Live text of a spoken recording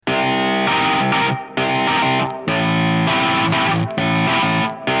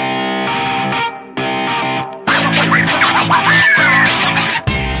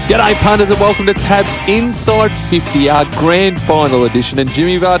G'day punters and welcome to Tab's Inside 50, our grand final edition. And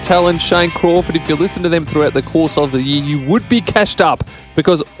Jimmy Bartell and Shane Crawford, if you listen to them throughout the course of the year, you would be cashed up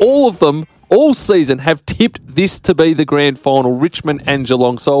because all of them, all season, have tipped this to be the grand final, Richmond and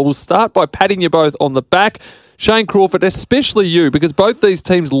Geelong. So I will start by patting you both on the back. Shane Crawford, especially you, because both these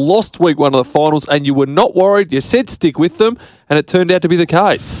teams lost week one of the finals and you were not worried. You said stick with them and it turned out to be the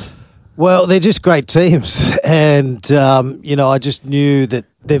case. Well, they're just great teams. And, I just knew that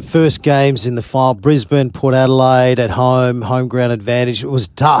their first games in the final, Brisbane, Port Adelaide at home ground advantage, it was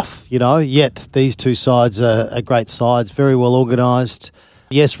tough, yet these two sides are great sides, very well organised.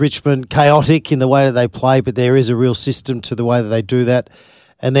 Yes, Richmond, chaotic in the way that they play, but there is a real system to the way that they do that.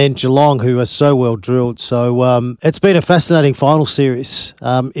 And then Geelong, who are so well drilled. So it's been a fascinating final series.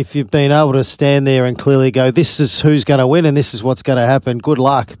 If you've been able to stand there and clearly go, this is who's going to win and this is what's going to happen, good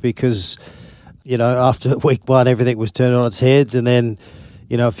luck, because, after week one, everything was turned on its head. And then,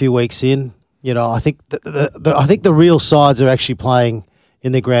 a few weeks in, I think the real sides are actually playing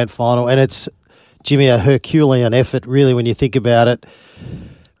in the grand final. And it's, Jimmy, a Herculean effort, really, when you think about it.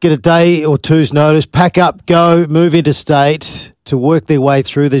 Get a day or two's notice, pack up, go, move interstate to work their way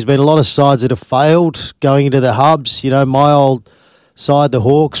through. There's been a lot of sides that have failed going into the hubs. My old side, the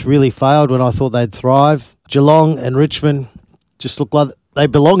Hawks, really failed when I thought they'd thrive. Geelong and Richmond just look like they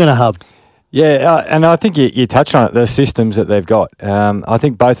belong in a hub. Yeah, and I think you touched on it, the systems that they've got. I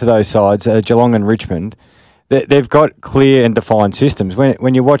think both of those sides, Geelong and Richmond, they've got clear and defined systems.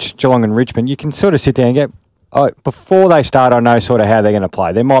 When you watch Geelong and Richmond, you can sort of sit there and go, before they start, I know sort of how they're going to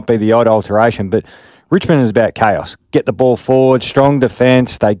play. There might be the odd alteration, but Richmond is about chaos. Get the ball forward, strong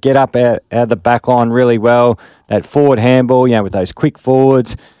defence. They get up out the back line really well. That forward handball, with those quick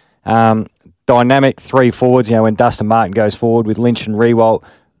forwards. Dynamic three forwards, when Dustin Martin goes forward with Lynch and Riewoldt.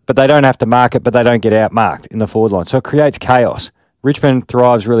 But they don't have to mark it, but they don't get out-marked in the forward line. So it creates chaos. Richmond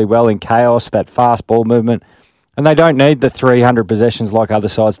thrives really well in chaos, that fast ball movement. And they don't need the 300 possessions like other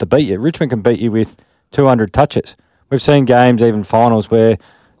sides to beat you. Richmond can beat you with 200 touches. We've seen games, even finals, where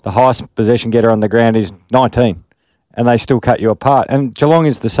the highest possession getter on the ground is 19 and they still cut you apart. And Geelong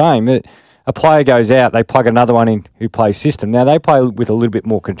is the same. A player goes out, they plug another one in who plays system. Now, they play with a little bit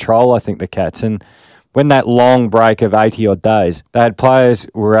more control, I think, the Cats. And when that long break of 80-odd days, they had players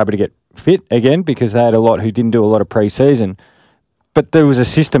who were able to get fit again because they had a lot who didn't do a lot of pre-season. But there was a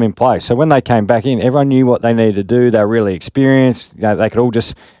system in place. So when they came back in, everyone knew what they needed to do. They were really experienced. They could all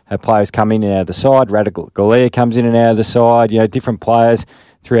just have players come in and out of the side. Radical Galea comes in and out of the side, different players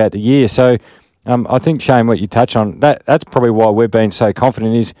throughout the year. So I think, Shane, what you touch on, that's probably why we've been so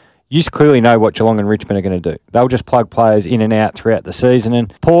confident is you clearly know what Geelong and Richmond are going to do. They'll just plug players in and out throughout the season.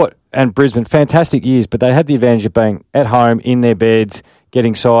 And Port and Brisbane, fantastic years, but they had the advantage of being at home, in their beds,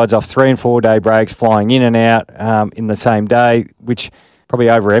 getting sides off 3 and 4 day breaks, flying in and out in the same day, which probably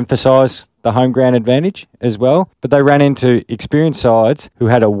overemphasised the home ground advantage as well. But they ran into experienced sides who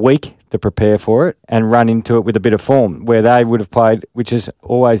had a week to prepare for it and run into it with a bit of form, where they would have played, which is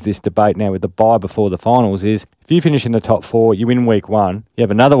always this debate now with the bye before the finals, is if you finish in the top 4, you win week 1, you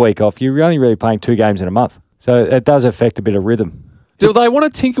have another week off, you're only really playing 2 games in a month. So it does affect a bit of rhythm. Do they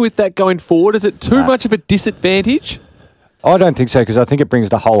want to tinker with that going forward? Is it too much of a disadvantage? I don't think so, because I think it brings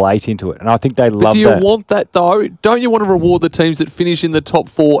the whole 8 into it, and I think they love that. Do you want that, though? Don't you want to reward the teams that finish in the top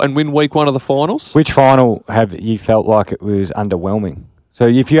 4 and win week 1 of the finals? Which final have you felt like it was underwhelming? So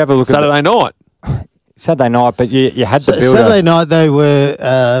if you have a look Saturday night. Saturday night, but you had the build. Saturday night, they were,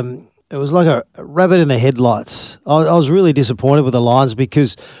 it was like a rabbit in the headlights. I was really disappointed with the Lions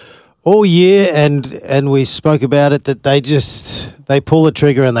because all year, and we spoke about it, that they pull the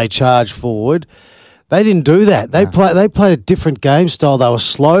trigger and they charge forward. They didn't do that. They played a different game style. They were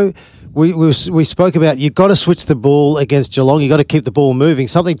slow. We spoke about you've got to switch the ball against Geelong. You've got to keep the ball moving.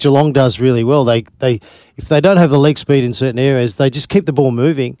 Something Geelong does really well. They if they don't have the leg speed in certain areas, they just keep the ball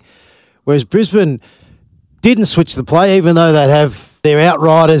moving. Whereas Brisbane didn't switch the play, even though they'd have their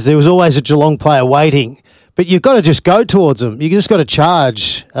outriders. There was always a Geelong player waiting. But you've got to just go towards them. You just got to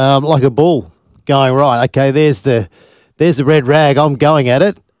charge like a bull, going, right, okay, there's the red rag. I'm going at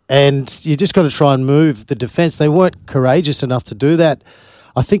it. And you just got to try and move the defence. They weren't courageous enough to do that.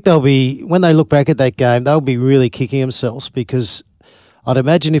 I think they'll be, when they look back at that game, they'll be really kicking themselves because I'd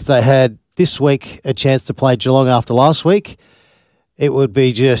imagine if they had this week a chance to play Geelong after last week, it would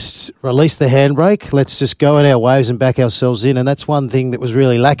be just release the handbrake. Let's just go in our waves and back ourselves in. And that's one thing that was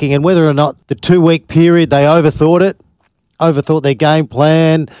really lacking. And whether or not the 2-week period, they overthought their game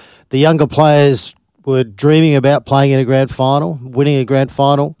plan. The younger players were dreaming about playing in a grand final, winning a grand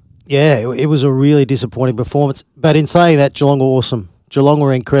final. Yeah, it was a really disappointing performance. But in saying that, Geelong were awesome. Geelong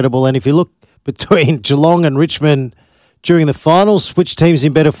were incredible. And if you look between Geelong and Richmond during the finals, which team's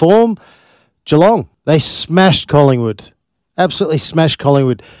in better form? Geelong. They smashed Collingwood. Absolutely smashed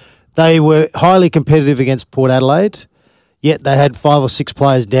Collingwood. They were highly competitive against Port Adelaide, yet they had 5 or 6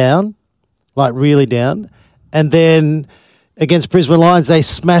 players down, like really down. And then against Brisbane Lions, they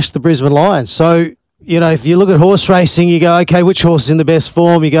smashed the Brisbane Lions. So, if you look at horse racing, you go, okay, which horse is in the best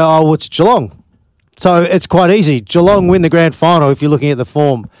form? You go, oh, it's Geelong. So it's quite easy. Geelong win the grand final if you're looking at the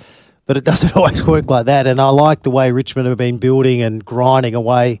form. But it doesn't always work like that. And I like the way Richmond have been building and grinding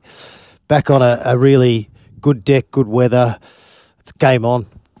away back on a really good deck, good weather. It's game on.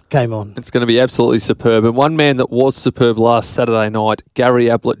 Game on. It's going to be absolutely superb. And one man that was superb last Saturday night, Gary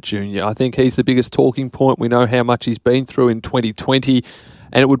Ablett Jr. I think he's the biggest talking point. We know how much he's been through in 2020.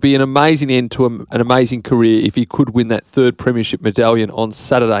 And it would be an amazing end to an amazing career if he could win that 3rd premiership medallion on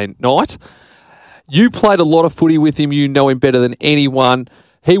Saturday night. You played a lot of footy with him. You know him better than anyone.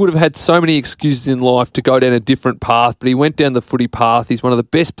 He would have had so many excuses in life to go down a different path, but he went down the footy path. He's one of the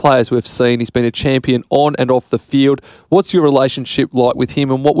best players we've seen. He's been a champion on and off the field. What's your relationship like with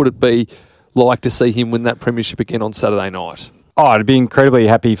him, and what would it be like to see him win that premiership again on Saturday night? Oh, I'd be incredibly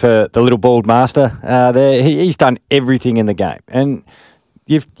happy for the little bald master there. He's done everything in the game, and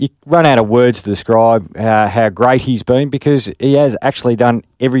you run out of words to describe how great he's been, because he has actually done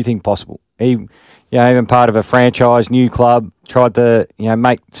everything possible. He, even part of a franchise, new club, tried to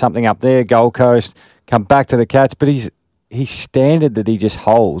make something up there, Gold Coast, come back to the Cats, but his standard that he just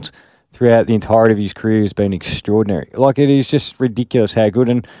holds throughout the entirety of his career has been extraordinary. Like, it is just ridiculous how good.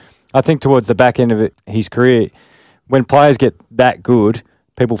 And I think towards the back end of his career, when players get that good,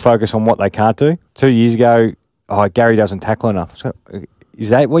 people focus on what they can't do. 2 years ago, Gary doesn't tackle enough. So is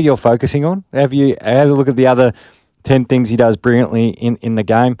that what you're focusing on? Have you had a look at the other 10 things he does brilliantly in the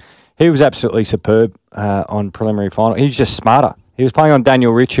game? He was absolutely superb on preliminary final. He was just smarter. He was playing on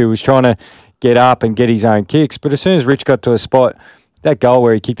Daniel Rich, who was trying to get up and get his own kicks. But as soon as Rich got to a spot, that goal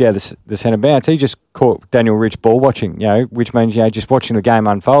where he kicked out the centre bounce, he just caught Daniel Rich ball watching, which means, just watching the game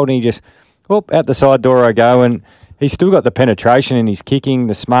unfold. And he just, out the side door I go. And he's still got the penetration in his kicking,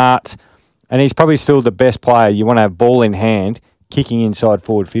 the smarts. And he's probably still the best player you want to have ball in hand kicking inside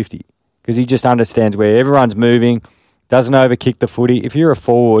forward 50, because he just understands where everyone's moving, doesn't overkick the footy. If you're a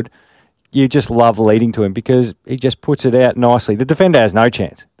forward, you just love leading to him because he just puts it out nicely. The defender has no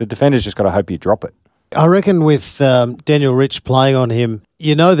chance. The defender's just got to hope you drop it. I reckon with Daniel Rich playing on him,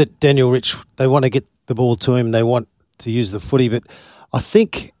 that Daniel Rich, they want to get the ball to him, they want to use the footy, but I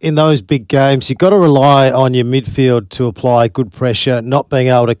think in those big games, you've got to rely on your midfield to apply good pressure, not being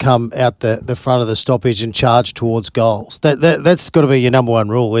able to come out the front of the stoppage and charge towards goals. That's got to be your number one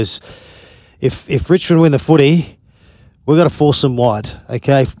rule, is if Richmond win the footy, we've got to force them wide,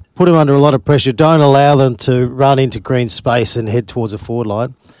 okay? Put them under a lot of pressure. Don't allow them to run into green space and head towards a forward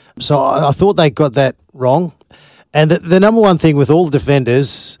line. So I thought they got that wrong. And the number one thing with all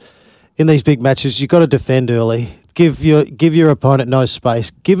defenders in these big matches, you've got to defend early. Give your opponent no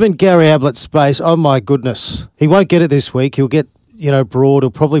space. Given Gary Ablett space, oh my goodness. He won't get it this week. He'll get, Broad.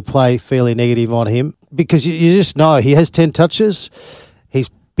 He'll probably play fairly negative on him because you just know he has 10 touches. He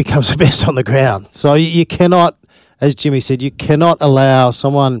becomes the best on the ground. So you cannot, as Jimmy said, you cannot allow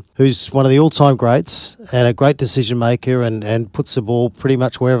someone who's one of the all-time greats and a great decision maker and puts the ball pretty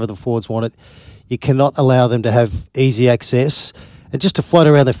much wherever the forwards want it. You cannot allow them to have easy access and just to float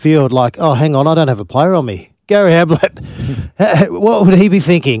around the field like, oh, hang on, I don't have a player on me. Gary Ablett, what would he be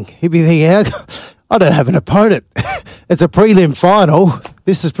thinking? He'd be thinking, I don't have an opponent. It's a prelim final.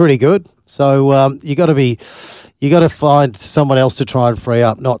 This is pretty good. So you got to find someone else to try and free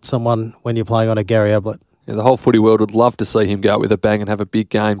up, not someone when you're playing on a Gary Ablett. Yeah, the whole footy world would love to see him go out with a bang and have a big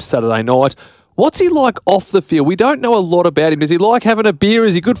game Saturday night. What's he like off the field? We don't know a lot about him. Does he like having a beer?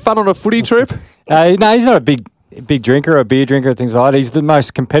 Is he good fun on a footy trip? No, he's not a big drinker or a beer drinker or things like that. He's the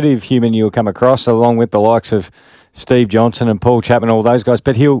most competitive human you'll come across, along with the likes of Steve Johnson and Paul Chapman, all those guys.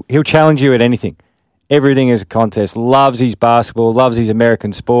 But he'll challenge you at anything. Everything is a contest. Loves his basketball, loves his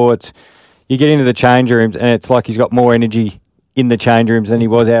American sports. You get into the change rooms and it's like he's got more energy in the change rooms than he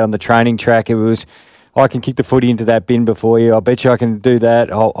was out on the training track. It was, I can kick the footy into that bin before you. I bet you I can do that.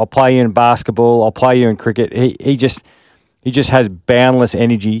 I'll play you in basketball. I'll play you in cricket. He just has boundless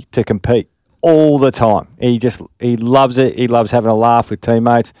energy to compete all the time. He loves it. He loves having a laugh with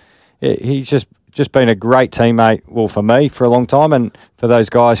teammates. He's just been a great teammate, well, for me, for a long time, and for those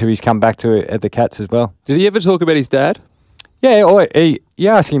guys who he's come back to at the Cats as well. Did he ever talk about his dad? Yeah, you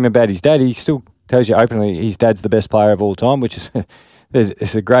ask him about his dad, he still tells you openly his dad's the best player of all time, which is...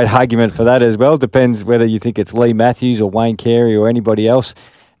 There's a great argument for that as well. Depends whether you think it's Lee Matthews or Wayne Carey or anybody else.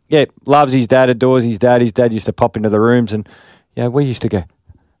 Yeah, loves his dad, adores his dad. His dad used to pop into the rooms and we used to go,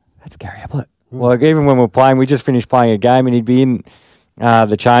 that's Gary Ablett. Like, even when we're playing, we just finished playing a game and he'd be in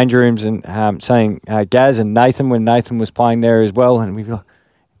the change rooms and saying Gaz and Nathan, when Nathan was playing there as well, and we'd be like,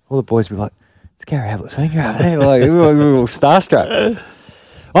 all the boys would be like, it's Gary Ablett saying you're over there. Like, we were all starstruck.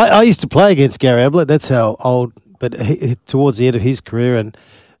 I used to play against Gary Ablett. That's how old, but towards the end of his career, and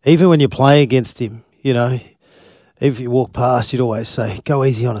even when you're playing against him, you know, if you walk past, you'd always say, go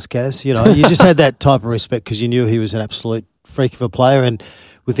easy on us, Gaz. You know, you just had that type of respect because you knew he was an absolute freak of a player, and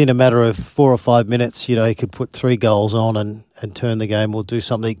within a matter of 4 or 5 minutes, you know, he could put 3 goals on and turn the game or do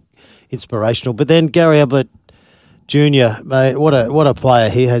something inspirational. But then Gary Ablett Jr., mate, what a player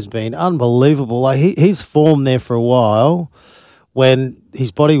he has been. Unbelievable. Like his form there for a while, when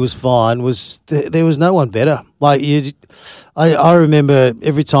his body was fine, there was no one better. Like I remember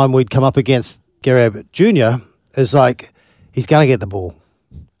every time we'd come up against Gary Ablett Jr., it's like, he's going to get the ball.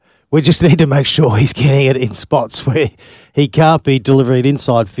 We just need to make sure he's getting it in spots where he can't be delivering it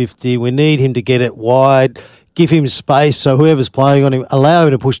inside 50. We need him to get it wide, give him space so whoever's playing on him, allow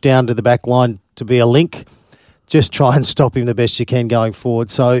him to push down to the back line to be a link. Just try and stop him the best you can going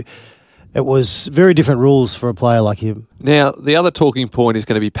forward. So it was very different rules for a player like him. Now, the other talking point is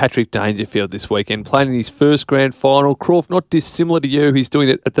going to be Patrick Dangerfield this weekend, playing in his first grand final. Crawf, not dissimilar to you, he's doing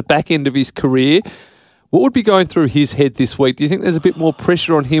it at the back end of his career. What would be going through his head this week? Do you think there's a bit more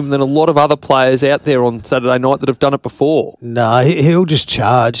pressure on him than a lot of other players out there on Saturday night that have done it before? No, he'll just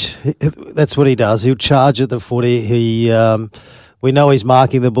charge. That's what he does. He'll charge at the footy. We know he's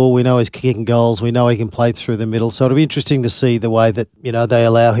marking the ball. We know he's kicking goals. We know he can play through the middle. So it'll be interesting to see the way that, you know, they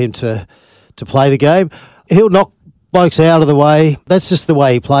allow him to play the game. He'll knock blokes out of the way. That's just the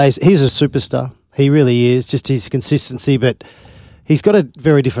way he plays. He's a superstar. He really is. Just his consistency, but he's got a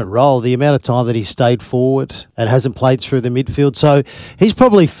very different role. The amount of time that he stayed forward and hasn't played through the midfield. So he's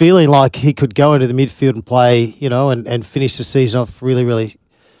probably feeling like he could go into the midfield and play, you know, and finish the season off really, really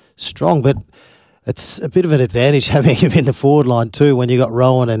strong. But it's a bit of an advantage having him in the forward line too when you got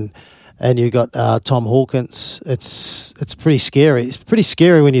Rowan and you got Tom Hawkins. It's pretty scary. It's pretty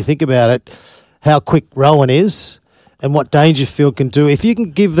scary when you think about it, how quick Rowan is and what Dangerfield can do. If you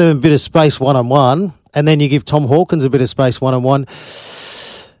can give them a bit of space one-on-one, and then you give Tom Hawkins a bit of space one-on-one,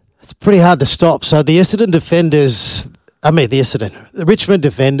 it's pretty hard to stop. So the Richmond defenders,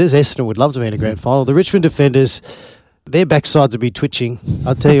 Essendon would love to be in a grand final. The Richmond defenders, their backsides would be twitching,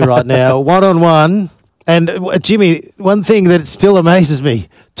 I'll tell you right now. One-on-one. And Jimmy, one thing that still amazes me,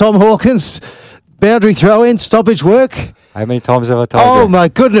 Tom Hawkins, boundary throw-in, stoppage work. How many times have I told you? Oh, my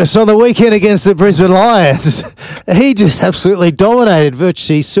goodness. On the weekend against the Brisbane Lions, he just absolutely dominated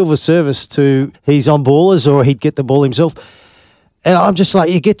virtually silver service to his on-ballers, or he'd get the ball himself. And I'm just like,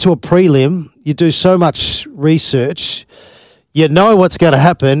 you get to a prelim, you do so much research, you know what's going to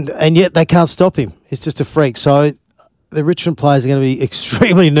happen, and yet they can't stop him. He's just a freak. So the Richmond players are going to be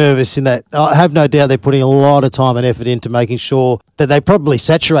extremely nervous in that. I have no doubt they're putting a lot of time and effort into making sure that they probably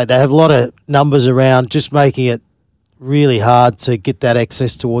saturate. They have a lot of numbers around, just making it really hard to get that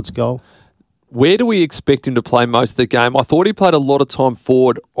access towards goal. Where do we expect him to play most of the game? I thought he played a lot of time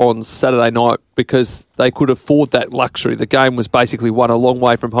forward on Saturday night because they could afford that luxury. The game was basically won a long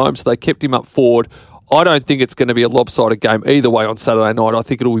way from home, so they kept him up forward. I don't think it's going to be a lopsided game either way on Saturday night. I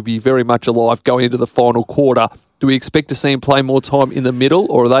think it'll be very much alive going into the final quarter. Do we expect to see him play more time in the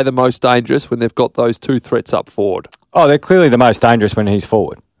middle, or are they the most dangerous when they've got those two threats up forward? Oh, they're clearly the most dangerous when he's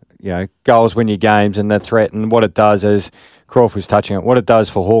forward. You know, goals win your games, and the threat and what it does, as Crawf was touching on, what it does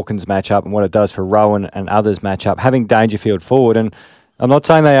for Hawkins matchup and what it does for Rowan and others matchup, having Dangerfield forward. And I'm not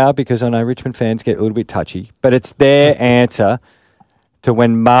saying they are, because I know Richmond fans get a little bit touchy, but it's their answer to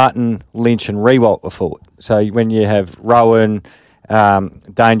when Martin, Lynch and Riewoldt were forward. So when you have Rowan,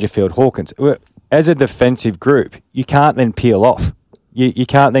 Dangerfield, Hawkins, as a defensive group, you can't then peel off. You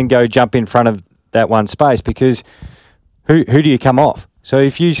can't then go jump in front of that one space, because who do you come off? So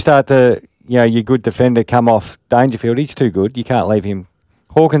if you start to, you know, your good defender come off Dangerfield, he's too good. You can't leave him.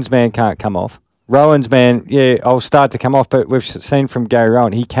 Hawkins' man can't come off. Rowan's man, yeah, I'll start to come off, but we've seen from Gary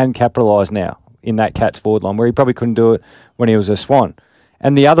Rowan, he can capitalise now in that Cats forward line, where he probably couldn't do it when he was a Swan.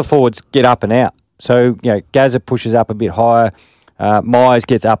 And the other forwards get up and out. So, you know, Gazza pushes up a bit higher. Myers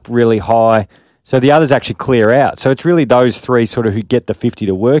gets up really high. So the others actually clear out. So it's really those three sort of who get the 50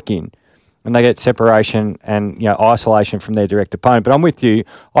 to work in. And they get separation and, you know, isolation from their direct opponent. But I'm with you.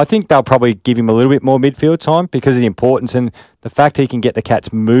 I think they'll probably give him a little bit more midfield time because of the importance and the fact he can get the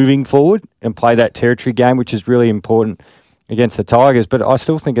Cats moving forward and play that territory game, which is really important against the Tigers. But I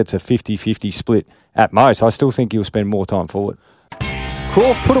still think it's a 50-50 split at most. I still think he'll spend more time forward.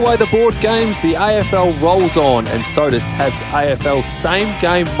 Crawf put away the board games, the AFL rolls on, and so does Tab's AFL Same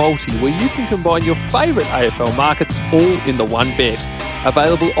Game Multi, where you can combine your favourite AFL markets all in the one bet.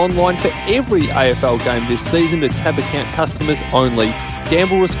 Available online for every AFL game this season to Tab account customers only.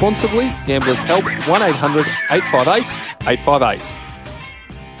 Gamble responsibly. Gamblers Help 1-800-858-858.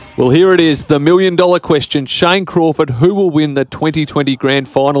 Well, here it is, the $1 million question. Shane Crawford, who will win the 2020 Grand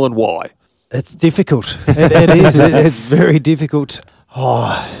Final and why? It's difficult. It is. It's very difficult.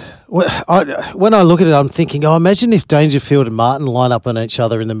 When I look at it, I'm thinking, imagine if Dangerfield and Martin line up on each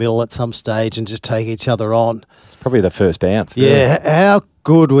other in the middle at some stage and just take each other on. Probably the first bounce. Yeah, really. How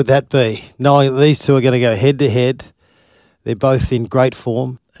good would that be? Knowing that these two are going to go head-to-head. They're both in great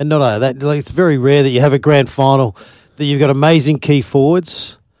form. And not only that, it's very rare that you have a grand final that you've got amazing key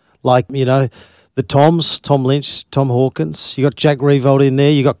forwards, like, the Toms, Tom Lynch, Tom Hawkins. You got Jack Revolt in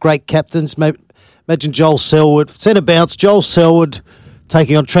there. You got great captains. Imagine Joel Selwood. Centre bounce, Joel Selwood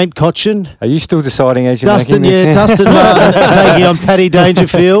taking on Trent Cotchin. Are you still deciding as you're Dustin, making this? Dustin Martin taking on Paddy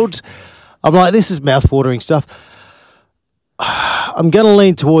Dangerfield. I'm like, this is mouth-watering stuff. I'm going to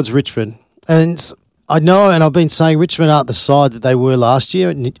lean towards Richmond. And I know, and I've been saying Richmond aren't the side that they were last year.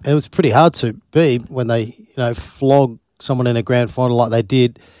 And it was pretty hard to be when they, flog someone in a grand final like they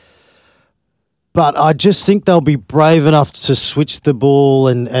did. But I just think they'll be brave enough to switch the ball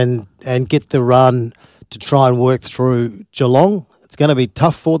and get the run to try and work through Geelong. It's going to be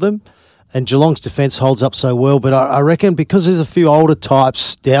tough for them, and Geelong's defence holds up so well. But I reckon because there's a few older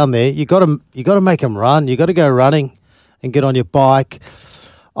types down there, you got to make them run. You got to go running and get on your bike.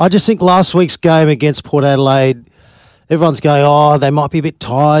 I just think last week's game against Port Adelaide, everyone's going, they might be a bit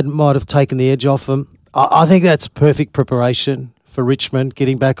tired, might have taken the edge off them. I think that's perfect preparation for Richmond,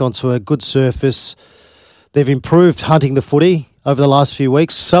 getting back onto a good surface. They've improved hunting the footy over the last few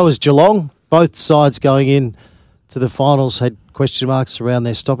weeks. So has Geelong. Both sides going in to the finals had question marks around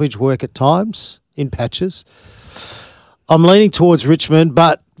their stoppage work at times, in patches. I'm leaning towards Richmond,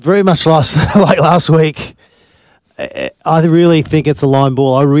 but very much like last week, I really think it's a line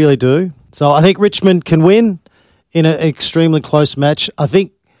ball. I really do. So I think Richmond can win in an extremely close match. I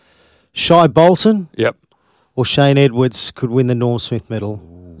think Shai Bolton or Shane Edwards could win the Norm Smith medal.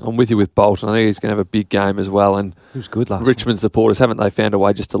 I'm with you with Bolton. I think he's going to have a big game as well. And he was good last Richmond supporters, haven't they found a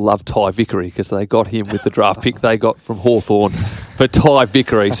way just to love Ty Vickery because they got him with the draft pick they got from Hawthorn for Ty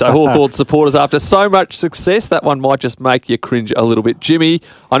Vickery. So Hawthorn supporters, after so much success, that one might just make you cringe a little bit. Jimmy,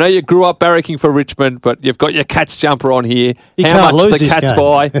 I know you grew up barracking for Richmond, but you've got your Cats jumper on here. How much the Cats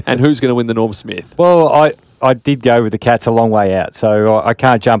buy and who's going to win the Norm Smith? Well, I did go with the Cats a long way out, so I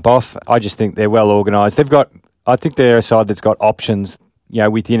can't jump off. I just think they're well organised. I think they're a side that's got options.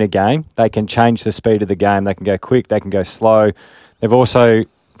 Within a game, they can change the speed of the game. They can go quick, they can go slow. They've also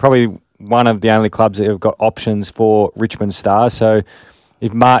probably one of the only clubs that have got options for Richmond stars. So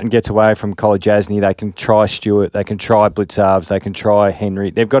if Martin gets away from College Asney, they can try Stewart, they can try Blitzarves, they can try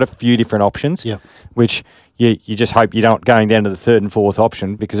Henry. They've got a few different options, which you just hope you don't going down to the third and fourth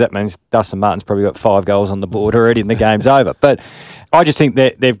option because that means Dustin Martin's probably got 5 goals on the board already and the game's over. But I just think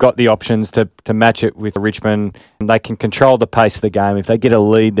that they've got the options to match it with Richmond. They can control the pace of the game. If they get a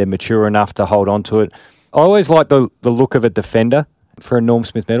lead, they're mature enough to hold on to it. I always like the look of a defender for a Norm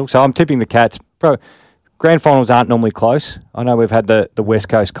Smith medal. So I'm tipping the Cats. Grand finals aren't normally close. I know we've had the West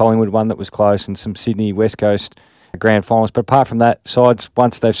Coast Collingwood one that was close and some Sydney West Coast grand finals. But apart from that, sides,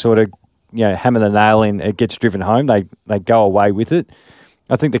 once they've sort of hammer the nail in, it gets driven home. They go away with it.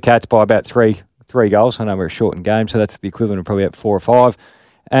 I think the Cats by about three goals. I know we're a shortened game, so that's the equivalent of probably about 4 or 5.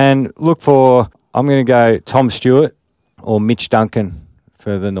 And I'm going to go Tom Stewart or Mitch Duncan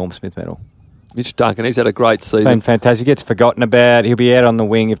for the Norm Smith medal. Mitch Duncan, he's had a great season. It's been fantastic. He gets forgotten about. He'll be out on the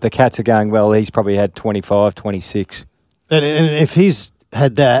wing. If the Cats are going well, he's probably had 25, 26. And if he's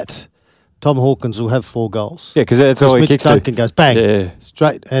had that, Tom Hawkins will have 4 goals. Yeah, because that's all he kicks to. Duncan goes bang,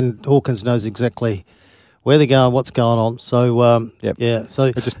 straight, and Hawkins knows exactly where they're going, what's going on. So,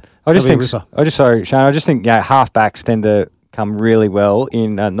 So I just think halfbacks tend to come really well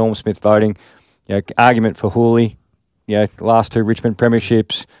in Norm Smith voting. Argument for Hooley. Last 2 Richmond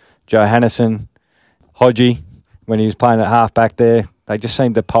premierships. Joe Hannison, Hodgie, when he was playing at halfback there, they just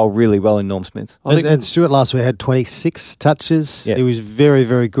seemed to poll really well in Norm Smith's. And Stewart last week had 26 touches. He was very,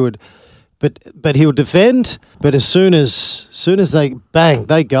 very good. But he'll defend. But as soon as they bang,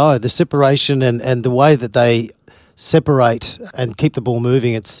 they go. The separation and the way that they separate and keep the ball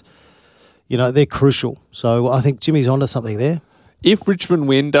moving, it's they're crucial. So I think Jimmy's onto something there. If Richmond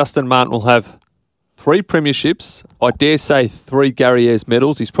win, Dustin Martin will have 3 premierships. I dare say 3 Gary Ayres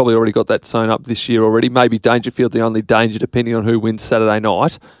medals. He's probably already got that sewn up this year already. Maybe Dangerfield, the only danger, depending on who wins Saturday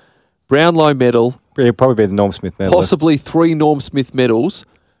night. Brownlow medal. He'll probably be the Norm Smith medal. Possibly 3 Norm Smith medals.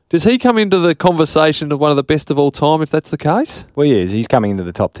 Does he come into the conversation of one of the best of all time if that's the case? Well, he is. He's coming into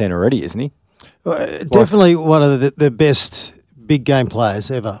the top 10 already, isn't he? Definitely one of the best big game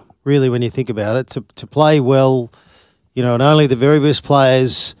players ever, really, when you think about it. To play well, and only the very best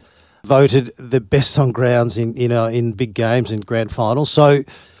players voted the best on grounds in big games and grand finals. So,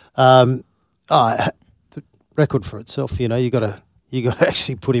 the record for itself. You got to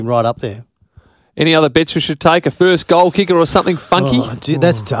actually put him right up there. Any other bets we should take? A first goal kicker or something funky? Oh, gee,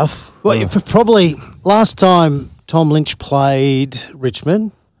 that's tough. Well, probably last time Tom Lynch played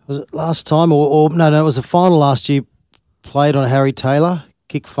Richmond, was it last time? Or no, it was the final last year, played on Harry Taylor,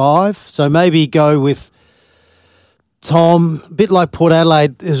 kick 5. So maybe go with Tom, a bit like Port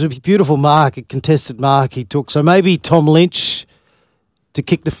Adelaide. It was a beautiful mark, a contested mark he took. So maybe Tom Lynch to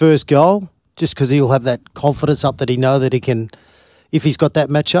kick the first goal, just because he'll have that confidence up that he know that he can, if he's got that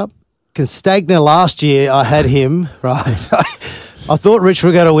matchup. Constagna last year, I had him, right? I thought Rich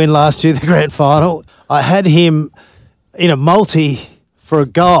were going to win last year, the grand final. I had him in a multi for a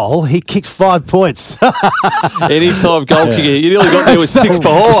goal. He kicked 5 points. Anytime goal kicker, you nearly got there with 6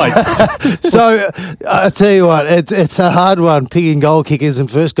 behinds. So I tell you what, it's a hard one, picking goal kickers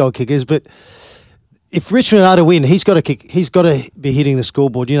and first goal kickers, but if Richmond are to win, he's got to kick. He's got to be hitting the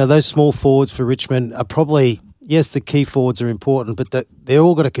scoreboard. Those small forwards for Richmond are probably, yes, the key forwards are important, but they're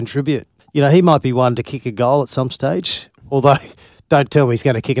all got to contribute. He might be one to kick a goal at some stage, although don't tell me he's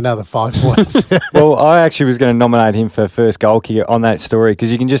going to kick another 5 points. Well, I actually was going to nominate him for first goal kicker on that story,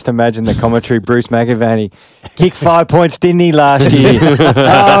 because you can just imagine the commentary. Bruce McAvaney kicked 5 points, didn't he, last year?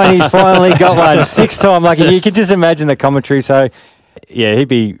 And he's finally got one. 6th time lucky. You can just imagine the commentary. So, yeah, he'd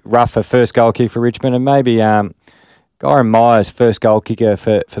be rough for first goal kick for Richmond, and maybe Gyron Myers, first goal kicker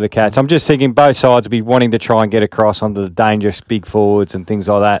for the Cats. I'm just thinking both sides will be wanting to try and get across onto the dangerous big forwards and things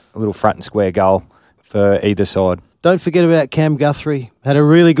like that. A little front and square goal for either side. Don't forget about Cam Guthrie. Had a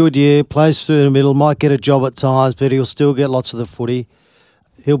really good year, plays through the middle, might get a job at times, but he'll still get lots of the footy.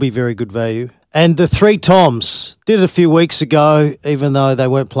 He'll be very good value. And the 3 Toms, did it a few weeks ago, even though they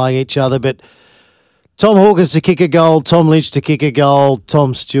weren't playing each other, but Tom Hawkins to kick a goal, Tom Lynch to kick a goal,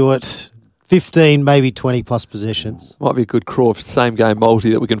 Tom Stewart, 15, maybe 20-plus possessions. Might be a good Crawf same game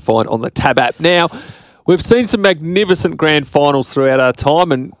multi that we can find on the Tab app. Now, we've seen some magnificent grand finals throughout our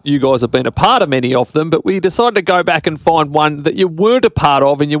time, and you guys have been a part of many of them, but we decided to go back and find one that you weren't a part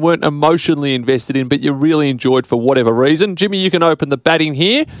of and you weren't emotionally invested in, but you really enjoyed for whatever reason. Jimmy, you can open the batting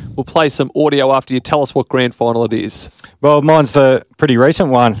here. We'll play some audio after you tell us what grand final it is. Well, mine's the pretty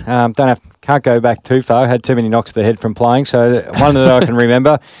recent one. Can't go back too far. Had too many knocks to the head from playing, so one that I can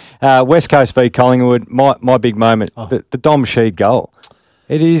remember. West Coast v Collingwood, my big moment, the Dom Sheed goal.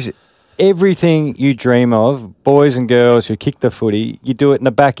 It is everything you dream of, boys and girls who kick the footy. You do it in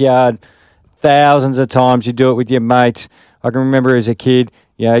the backyard thousands of times. You do it with your mates. I can remember as a kid,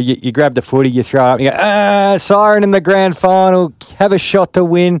 you grab the footy, you throw it up, you go, siren in the grand final, have a shot to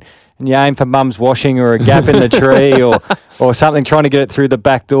win. And you aim for mum's washing or a gap in the tree or something, trying to get it through the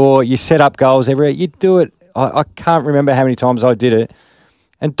back door. You set up goals everywhere. You do it. I can't remember how many times I did it.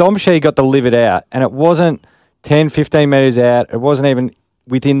 And Dom Sheed got to live it out. And it wasn't 10, 15 metres out. It wasn't even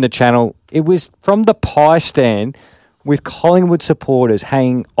within the channel. It was from the pie stand with Collingwood supporters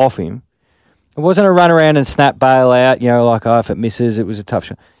hanging off him. It wasn't a run around and snap bail out, if it misses, it was a tough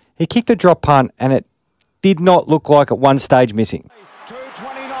shot. He kicked a drop punt and it did not look like at one stage missing.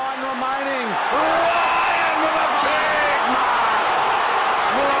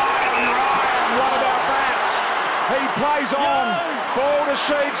 Plays on. Ball to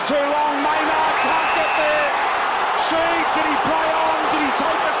Sheed's too long. Maynard can't get there. Sheed, did he play on? Did he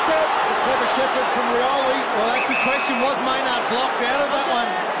take a step? It's a clever shepherd from Rioli. Well, that's the question. Was Maynard blocked out of that one?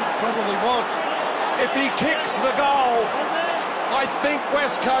 Probably was. If he kicks the goal, I think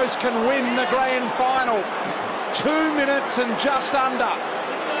West Coast can win the grand final. 2 minutes and just under.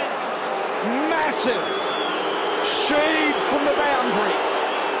 Massive. Sheed from the boundary.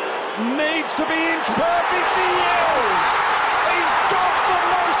 Needs to be inch perfect. He is. He's got the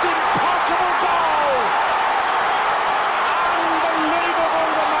most impossible goal. Unbelievable,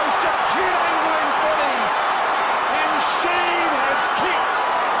 the most acute angle in footy. And Sheed has kicked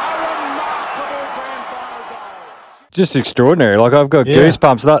a remarkable grand final goal. Just extraordinary. I've got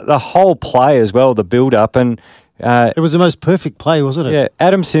goosebumps. The whole play as well, the build-up. And it was the most perfect play, wasn't it? Yeah,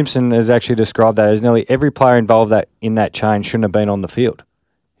 Adam Simpson has actually described that as nearly every player involved in that chain shouldn't have been on the field.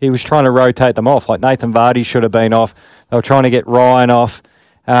 He was trying to rotate them off. Like Nathan Vardy should have been off. They were trying to get Ryan off.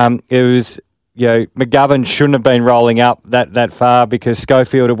 It was, McGovern shouldn't have been rolling up that far because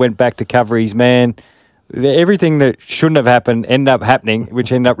Schofield had went back to cover his man. Everything that shouldn't have happened ended up happening,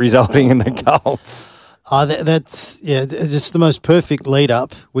 which ended up resulting in the goal. That's just the most perfect lead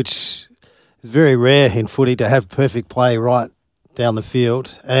up, which is very rare in footy to have perfect play right down the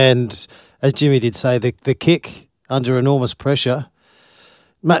field. And as Jimmy did say, the kick. under enormous pressure.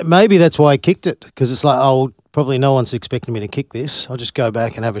 Maybe that's why he kicked it, because it's like, oh, probably no one's expecting me to kick this. I'll just go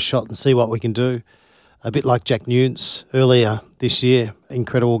back and have a shot and see what we can do. A bit like Jack Newnes earlier this year.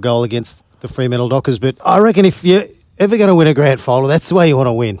 Incredible goal against the Fremantle Dockers. But I reckon if you're ever going to win a grand final, that's the way you want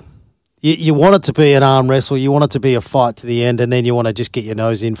to win. You want it to be an arm wrestle. You want it to be a fight to the end, and then you want to just get your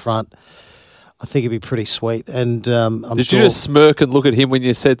nose in front. I think it'd be pretty sweet. And Did you just smirk and look at him when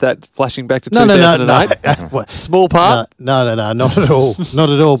you said that, flashing back to No. 2008? Small part? No, not at all. Not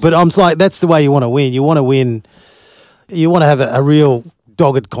at all. But I'm like, that's the way you want to win. You want to win. You want to have a real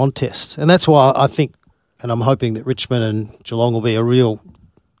dogged contest. And that's why I think, and I'm hoping that Richmond and Geelong will be a real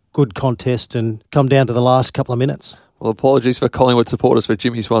good contest and come down to the last couple of minutes. Well, apologies for Collingwood supporters for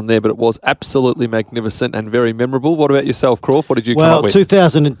Jimmy's one there, but it was absolutely magnificent and very memorable. What about yourself, Crawf? What did you come up with? Well,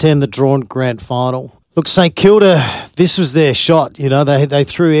 2010, the drawn grand final. Look, St Kilda, this was their shot. You know, they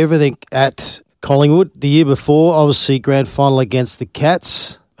threw everything at Collingwood. The year before, obviously, grand final against the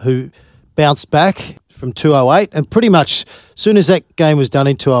Cats, who bounced back from 208. And pretty much, as soon as that game was done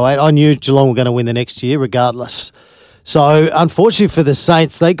in 208, I knew Geelong were going to win the next year regardless. So, unfortunately for the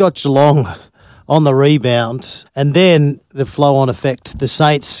Saints, they got Geelong on the rebound, and then the flow-on effect. The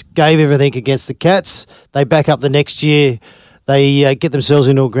Saints gave everything against the Cats. They back up the next year. They get themselves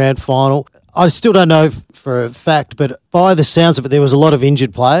into a grand final. I still don't know for a fact, but by the sounds of it, there was a lot of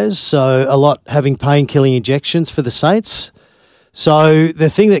injured players, so a lot having pain-killing injections for the Saints. So the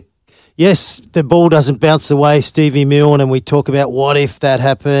thing that, yes, the ball doesn't bounce the way Stevie Milne, and we talk about what if that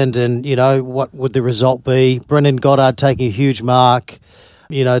happened and, you know, what would the result be. Brendan Goddard taking a huge mark,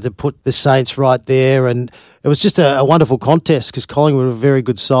 you know, to put the Saints right there. And it was just a wonderful contest because Collingwood were a very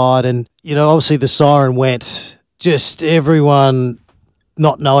good side. And, you know, obviously the siren went, just everyone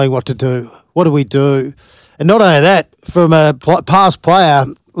not knowing what to do. What do we do? And not only that, from a past player,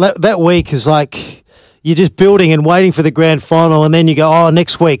 that week is like you're just building and waiting for the grand final, and then you go, oh,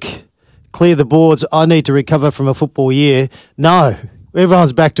 next week, clear the boards. I need to recover from a football year. No,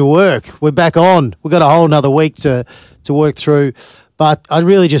 everyone's back to work. We're back on. We've got a whole another week to work through. But I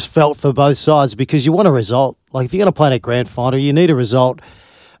really just felt for both sides because you want a result. Like if you're going to play in a grand final, you need a result.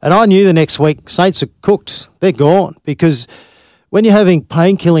 And I knew the next week Saints are cooked. They're gone because when you're having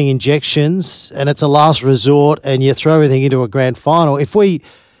pain-killing injections and it's a last resort and you throw everything into a grand final, if we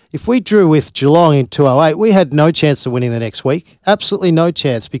drew with Geelong in 208, we had no chance of winning the next week. Absolutely no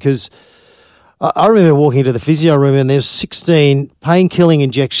chance because I remember walking into the physio room and there's 16 pain-killing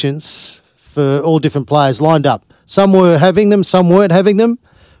injections for all different players lined up. Some were having them, some weren't having them,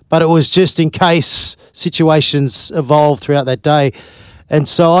 but it was just in case situations evolved throughout that day. And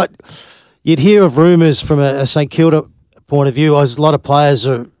so you'd hear of rumours from a St Kilda point of view, as a lot of players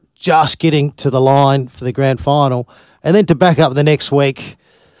are just getting to the line for the grand final, and then to back up the next week,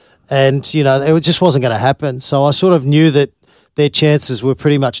 and, you know, it just wasn't going to happen. So I sort of knew that their chances were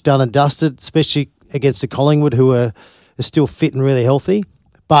pretty much done and dusted, especially against the Collingwood, who are still fit and really healthy.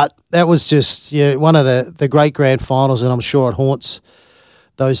 But that was just, you know, one of the great grand finals, and I'm sure it haunts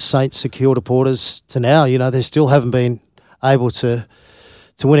those Saints secure supporters to now. You know, they still haven't been able to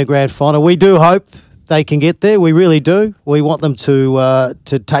win a grand final. We do hope they can get there. We really do. We want them to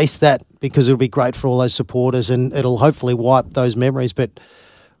taste that because it'll be great for all those supporters and it'll hopefully wipe those memories. But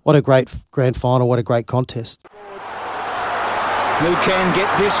what a great grand final. What a great contest. Who can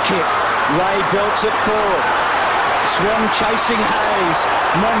get this kick? Ray belts it forward. Swan chasing Hayes.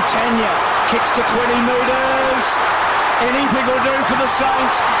 Montagna kicks to 20 metres. Anything will do for the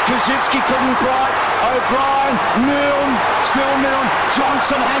Saints. Kaczynski couldn't quite. O'Brien, Milne, still Milne.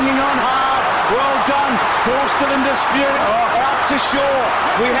 Johnson hanging on hard. Well done. Ball still in dispute. Out to Shaw.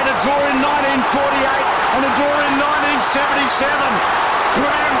 We had a draw in 1948 and a draw in 1977.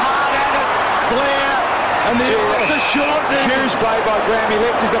 Graham hard at it. Blair. And it's a short. Huge play by Graham. He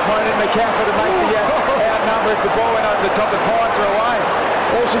left his opponent McCaffrey to make the outnumber. If the ball went over the top, the Pines are away.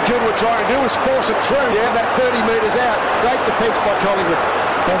 All St Kilda were trying to do was force it through. Yeah, that 30 metres out. Great defence by Collingwood.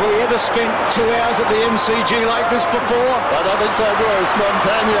 Have we ever spent 2 hours at the MCG like this before? I don't think so, Bruce.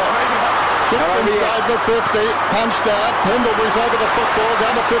 Montagna kicks inside the 50, punched out. Pendlebury's over the football,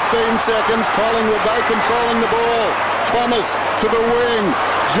 down to 15 seconds. Collingwood, they controlling the ball. Thomas to the wing.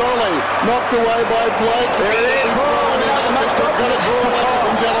 Jolly knocked away by Blake. There it is. Ladies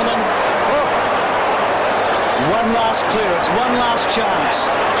and gentlemen. One last clearance, one last chance.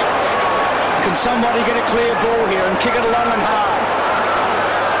 Can somebody get a clear ball here and kick it long and hard?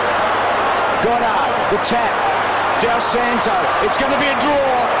 Goddard, the tap. Del Santo. It's going to be a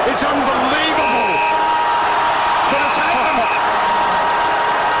draw. It's unbelievable. But it's happened.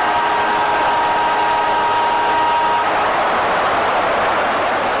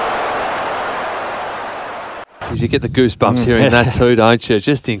 You get the goosebumps hearing that too, don't you?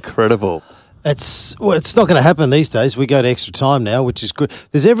 Just incredible. It's not going to happen these days. We go to extra time now, which is good.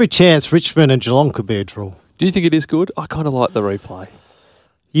 There's every chance Richmond and Geelong could be a draw. Do you think it is good? I kind of like the replay.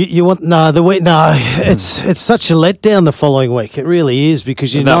 You want it's such a letdown the following week. It really is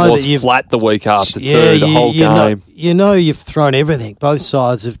because you know that you've flat the week after the whole game. You've thrown everything. Both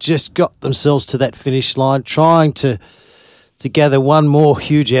sides have just got themselves to that finish line, trying to gather one more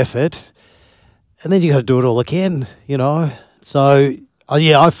huge effort, and then you got to do it all again. So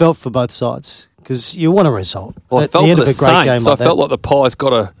I felt for both sides because you want a result. Well, I felt for the Saints. I felt like the Pies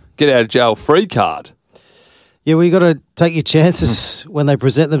got a get out of jail free card. Yeah, well, you got to take your chances when they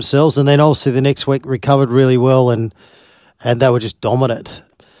present themselves, and then obviously the next week recovered really well, and they were just dominant.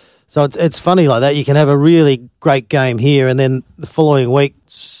 So it's funny like that. You can have a really great game here, and then the following week,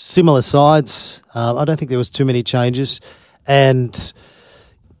 similar sides. I don't think there was too many changes, and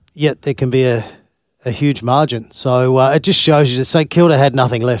yet there can be a huge margin. So it just shows you that St Kilda had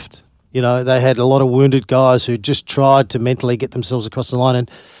nothing left. They had a lot of wounded guys who just tried to mentally get themselves across the line, and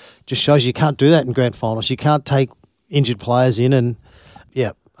just shows you can't do that in grand finals. You can't take injured players in, and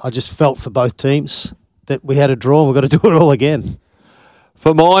I just felt for both teams that we had a draw and we've got to do it all again.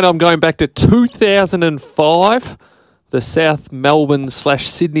 For mine, I'm going back to 2005. The South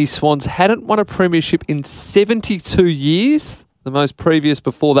Melbourne/Sydney Swans hadn't won a premiership in 72 years. The most previous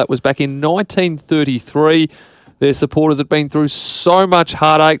before that was back in 1933. Their supporters had been through so much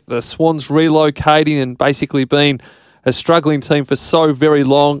heartache. The Swans relocating and basically been a struggling team for so very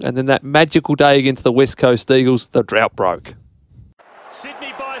long, and then that magical day against the West Coast Eagles, the drought broke.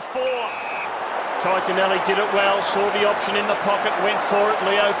 Sydney by 4. Tyconelli did it well, saw the option in the pocket, went for it.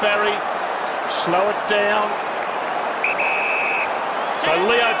 Leo Barry, slow it down. So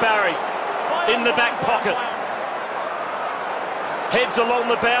Leo Barry in the back pocket. Heads along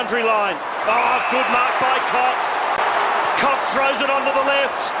the boundary line. Oh, good mark by Cox. Cox throws it onto the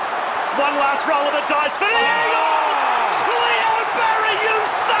left. One last roll of the dice for the Eagles! Leo Barry, you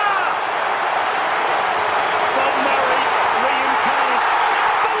star! Bob Murray reincarnate.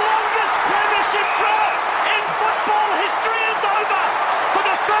 The longest premiership drought in football history is over. For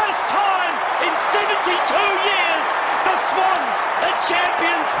the first time in 72 years, the Swans are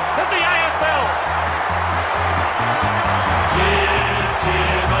champions of the AFL.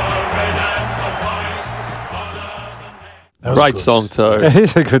 Great song too. It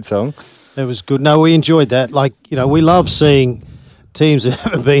is a good song. It was good. No, we enjoyed that. We love seeing teams that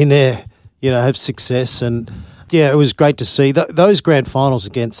haven't been there, have success. And, it was great to see those grand finals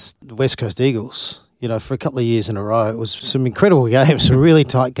against the West Coast Eagles, for a couple of years in a row. It was some incredible games, some really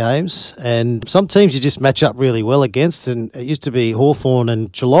tight games. And some teams you just match up really well against. And it used to be Hawthorn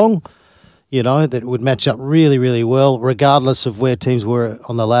and Geelong, that would match up really, really well, regardless of where teams were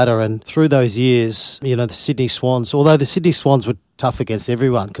on the ladder. And through those years, the Sydney Swans, although the Sydney Swans were tough against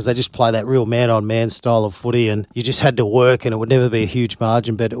everyone because they just play that real man-on-man style of footy, and you just had to work, and it would never be a huge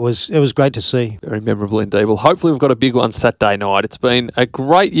margin, but it was great to see. Very memorable indeed. Well, hopefully we've got a big one Saturday night. It's been a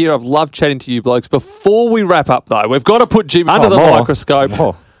great year. I've loved chatting to you blokes. Before we wrap up, though, we've got to put Jim under the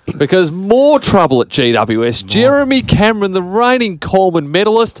microscope. Because more trouble at GWS. Jeremy Cameron, the reigning Coleman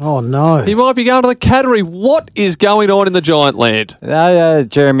medalist. Oh, no. He might be going to the Cattery. What is going on in the Giant Land?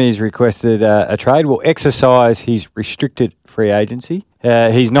 Jeremy's requested a trade. Will exercise his restricted free agency.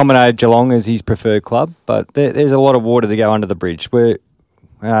 He's nominated Geelong as his preferred club, but there's a lot of water to go under the bridge. We're,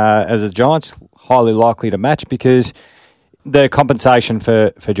 as the Giants, highly likely to match because the compensation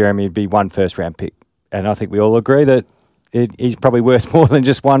for Jeremy would be one first-round pick. And I think we all agree that he's probably worth more than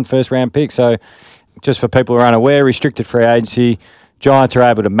just one first-round pick. So just for people who are unaware, restricted free agency, Giants are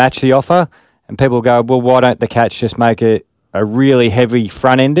able to match the offer, and people go, well, why don't the Cats just make it a really heavy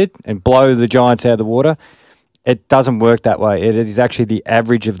front-ended and blow the Giants out of the water? It doesn't work that way. It is actually the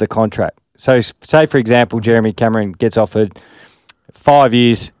average of the contract. So say, for example, Jeremy Cameron gets offered 5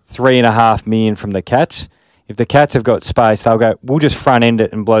 years, $3.5 million from the Cats. If the Cats have got space, they'll go, we'll just front-end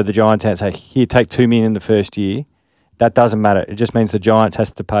it and blow the Giants out and say, here, take $2 million in the first year. That doesn't matter. It just means the Giants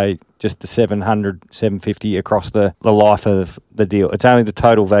has to pay just the $750 across the life of the deal. It's only the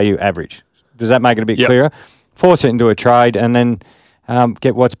total value average. Does that make it a bit clearer? Force it into a trade and then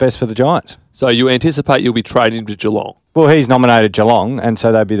get what's best for the Giants. So you anticipate you'll be trading him to Geelong? Well, he's nominated Geelong, and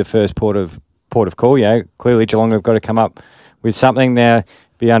so they'd be the first port of call. Clearly Geelong have got to come up with something. Now, it'd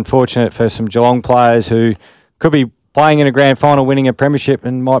be unfortunate for some Geelong players who could be playing in a grand final, winning a premiership,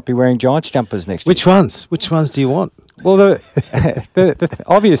 and might be wearing Giants jumpers next year. Which ones? Which ones do you want? Well, the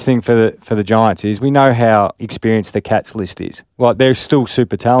obvious thing for the Giants is we know how experienced the Cats list is. Well, they're still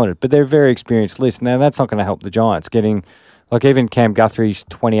super talented, but they're a very experienced list. Now, that's not going to help the Giants getting, like even Cam Guthrie's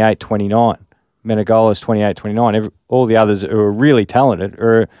 28, 29. Menegola's 28, 29. All the others who are really talented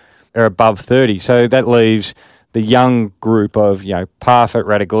are above 30. So that leaves the young group of, Parfitt,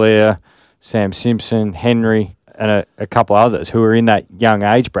 Radaglia, Sam Simpson, Henry, and a couple of others who are in that young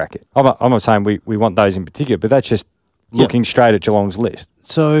age bracket. I'm not saying we want those in particular, but that's just looking straight at Geelong's list.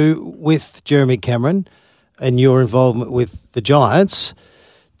 So with Jeremy Cameron and your involvement with the Giants,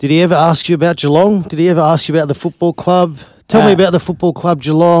 did he ever ask you about Geelong? Did he ever ask you about the football club? Tell me about the football club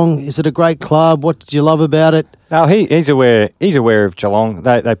Geelong. Is it a great club? What did you love about it? No, he's aware of Geelong.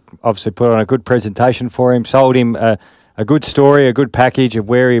 They obviously put on a good presentation for him, sold him a good story, a good package of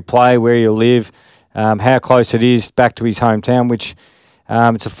where he'll play, where he'll live, how close it is back to his hometown, which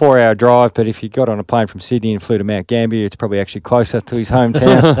it's a 4-hour drive, but if you got on a plane from Sydney and flew to Mount Gambier, it's probably actually closer to his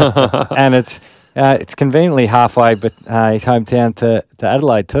hometown. And it's conveniently halfway, but his hometown to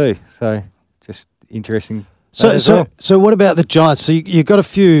Adelaide too. So just interesting. So what about the Giants? So you've got a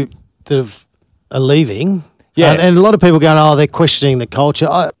few that are leaving. Yeah. And a lot of people going, they're questioning the culture.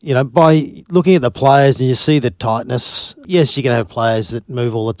 By looking at the players and you see the tightness, yes, you're going to have players that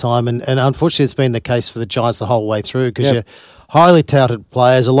move all the time. And unfortunately, it's been the case for the Giants the whole way through because you're highly touted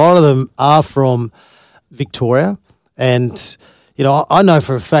players. A lot of them are from Victoria. And, I know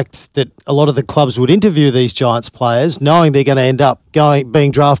for a fact that a lot of the clubs would interview these Giants players knowing they're going to end up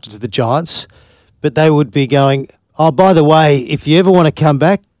being drafted to the Giants. But they would be going, by the way, if you ever want to come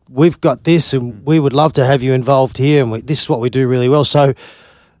back, we've got this and we would love to have you involved here and this is what we do really well. So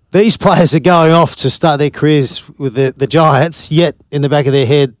these players are going off to start their careers with the Giants, yet in the back of their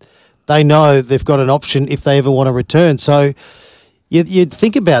head, they know they've got an option if they ever want to return. So you'd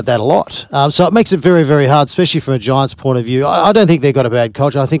think about that a lot. So it makes it very, very hard, especially from a Giants point of view. I don't think they've got a bad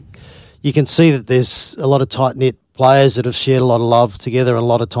culture. I think you can see that there's a lot of tight-knit players that have shared a lot of love together and a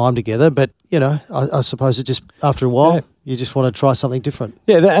lot of time together. But, I suppose it just, after a while, you just want to try something different.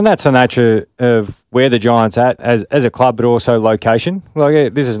 Yeah, and that's the nature of where the Giants at as a club, but also location.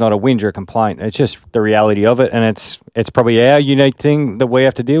 This is not a whinge or a complaint. It's just the reality of it, and it's probably our unique thing that we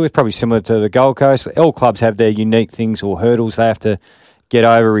have to deal with, probably similar to the Gold Coast. All clubs have their unique things or hurdles they have to get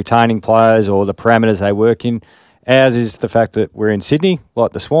over, retaining players or the parameters they work in. Ours is the fact that we're in Sydney,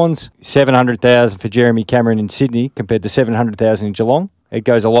 like the Swans. 700,000 for Jeremy Cameron in Sydney compared to 700,000 in Geelong. It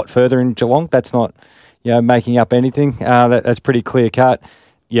goes a lot further in Geelong. That's not, making up anything. That's pretty clear cut.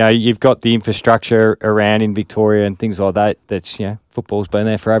 You've got the infrastructure around in Victoria and things like that. That's, football's been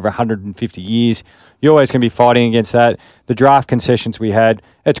there for over 150 years. You're always going to be fighting against that. The draft concessions we had,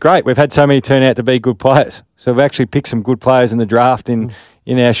 it's great. We've had so many turn out to be good players. So we've actually picked some good players in the draft in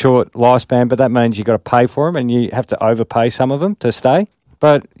our short lifespan, but that means you've got to pay for them and you have to overpay some of them to stay.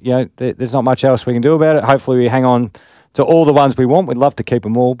 But, there's not much else we can do about it. Hopefully we hang on to all the ones we want. We'd love to keep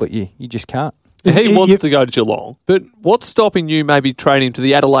them all, but you just can't. He wants to go to Geelong, but what's stopping you maybe trading to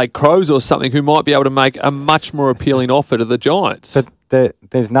the Adelaide Crows or something who might be able to make a much more appealing offer to the Giants? But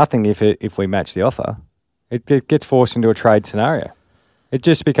there's nothing if we match the offer. It gets forced into a trade scenario. It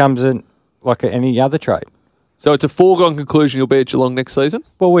just becomes like any other trade. So it's a foregone conclusion you'll be at Geelong next season?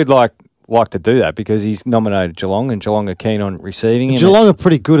 Well, we'd like to do that because he's nominated Geelong and Geelong are keen on receiving him. Geelong are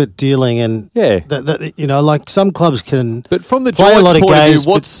pretty good at dealing and, like some clubs can But from the play a Giants' lot of point games,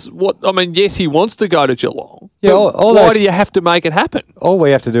 of view, yes, he wants to go to Geelong. Yeah, why do you have to make it happen? All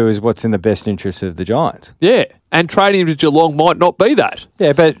we have to do is what's in the best interest of the Giants. Yeah, and trading him to Geelong might not be that.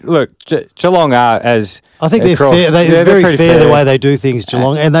 Yeah, but look, Geelong are as I think they're fair. They're very fair the way they do things,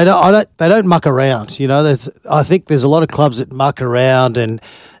 Geelong, and they don't muck around. I think there's a lot of clubs that muck around and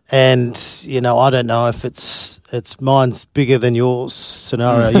I don't know if it's mine's bigger than yours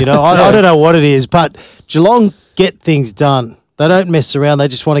scenario. I don't know what it is, but Geelong get things done. They don't mess around. They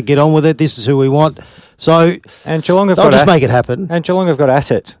just want to get on with it. This is who we want. So and Geelong have they'll just make it happen. And Geelong have got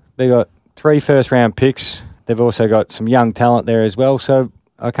assets. They've got 3 first-round picks. They've also got some young talent there as well. So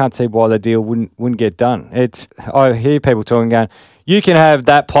I can't see why the deal wouldn't get done. I hear people talking, going, you can have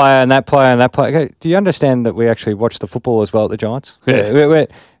that player and that player and that player. Okay, do you understand that we actually watch the football as well at the Giants? Yeah.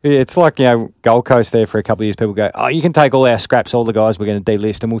 It's like, Gold Coast there for a couple of years. People go, you can take all our scraps, all the guys we're going to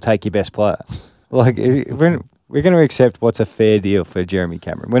delist, and we'll take your best player. Like, we're going to accept what's a fair deal for Jeremy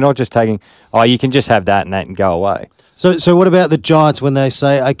Cameron. We're not just taking, you can just have that and go away. So what about the Giants when they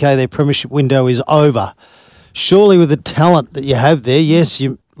say, okay, their premiership window is over? Surely with the talent that you have there, yes,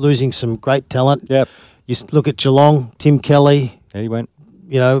 you're losing some great talent. Yep. You look at Geelong, Tim Kelly. Yeah, he went.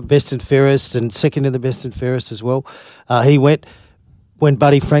 Best and fairest and second in the best and fairest as well. He went when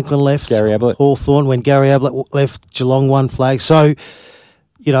Buddy Franklin left. Gary Ablett. Hawthorn, when Gary Ablett left, Geelong won flag. So,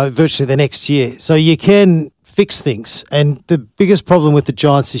 virtually the next year. So you can fix things. And the biggest problem with the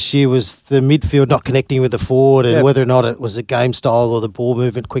Giants this year was the midfield not connecting with the forward and whether or not it was the game style or the ball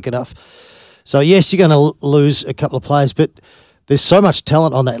movement quick enough. So, yes, you're going to lose a couple of players, but there's so much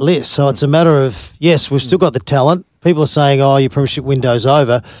talent on that list. So it's a matter of, yes, we've still got the talent. People are saying, oh, your premiership window's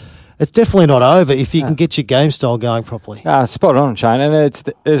over. It's definitely not over if you can get your game style going properly. Spot on, Shane.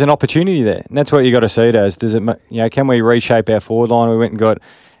 And there's an opportunity there. And that's what you got to see it as. Can we reshape our forward line? We went and got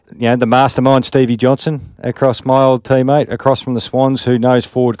the mastermind Stevie Johnson across my old teammate, across from the Swans, who knows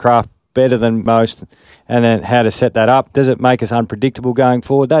forward craft better than most, and then how to set that up. Does it make us unpredictable going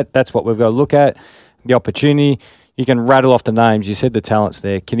forward? That's what we've got to look at. The opportunity. You can rattle off the names. You said the talents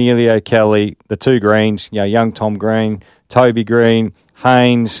there. Cornelio, Kelly, the two Greens, young Tom Green, Toby Green,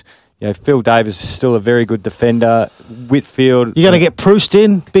 Haynes. Phil Davis is still a very good defender. Whitfield. You got to get Proust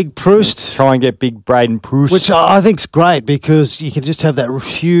in, big Proust. Try and get big Braden Proust. Which I think's great because you can just have that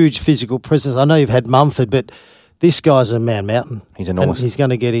huge physical presence. I know you've had Mumford, but this guy's a mountain. He's enormous. And he's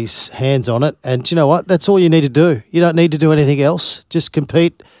going to get his hands on it. And you know what? That's all you need to do. You don't need to do anything else. Just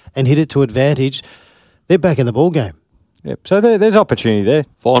compete and hit it to advantage. They're back in the ball game. Yep. So there's opportunity there.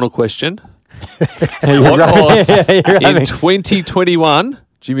 Final question. What odds in 2021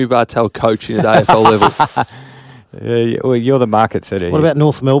 Jimmy Bartel coaching at AFL level? Well, you're the market setter. What about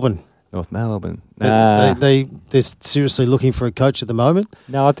North Melbourne? North Melbourne. They're seriously looking for a coach at the moment.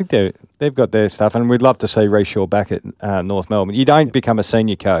 No, I think they've got their stuff, and we'd love to see Ray Shaw back at North Melbourne. You don't become a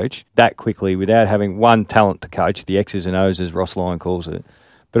senior coach that quickly without having one talent to coach, the X's and O's as Ross Lyon calls it,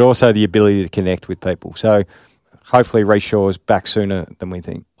 but also the ability to connect with people. So hopefully Ray Shaw is back sooner than we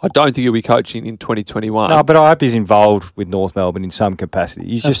think. I don't think he'll be coaching in 2021. No, but I hope he's involved with North Melbourne in some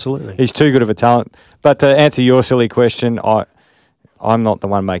capacity. Absolutely. He's too good of a talent. But to answer your silly question, I'm not the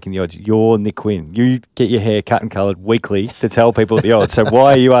one making the odds. You're Nick Quinn. You get your hair cut and coloured weekly to tell people the odds. So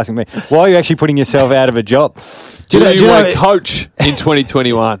why are you asking me? Why are you actually putting yourself out of a job? Do you want to coach in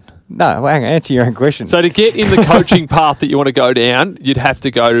 2021? No, hang on, answer your own question. So to get in the coaching path that you want to go down, you'd have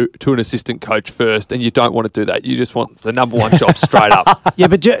to go to an assistant coach first, and you don't want to do that. You just want the number one job straight up. Yeah,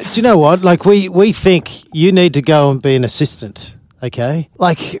 but do you know what? Like we think you need to go and be an assistant, okay?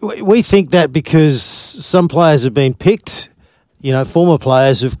 Like we think that because some players have been picked, former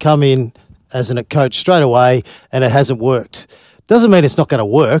players have come in as a coach straight away and it hasn't worked. Doesn't mean it's not going to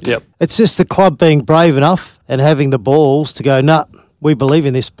work. Yep. It's just the club being brave enough and having the balls to go, nah, we believe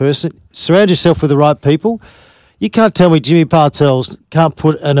in this person. Surround yourself with the right people. You can't tell me Jimmy Bartels can't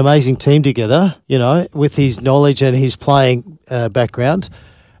put an amazing team together, with his knowledge and his playing background,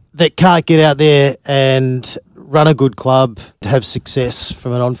 that can't get out there and run a good club to have success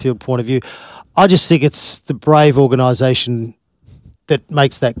from an on-field point of view. I just think it's the brave organisation that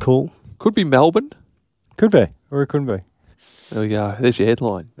makes that call. Could be Melbourne. Could be, or it couldn't be. There we go. There's your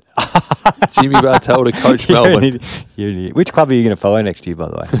headline. Jimmy Bartel to coach Melbourne. Which club are you going to follow next year, by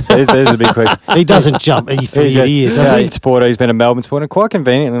the way? There's a big question. He doesn't jump for a year, does he? Supporter. He's been a Melbourne supporter. Quite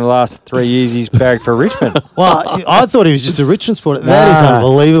convenient in the last 3 years he's barracked for Richmond. Well, I thought he was just a Richmond supporter. That is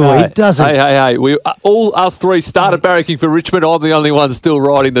unbelievable. No. He doesn't. Hey. We all us three started barracking for Richmond. I'm the only one still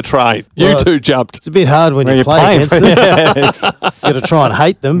riding the train. You two jumped. It's a bit hard when you play against them. You've got to try and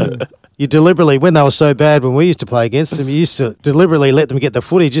hate them. You deliberately, when they were so bad when we used to play against them, you used to deliberately let them get the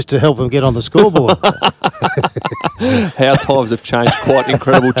footy just to help them get on the scoreboard. How times have changed. Quite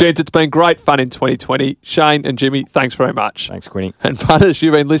incredible. Gents, it's been great fun in 2020. Shane and Jimmy, thanks very much. Thanks, Quinny. And punters,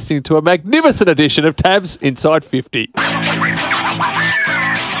 you've been listening to a magnificent edition of Tabs Inside 50.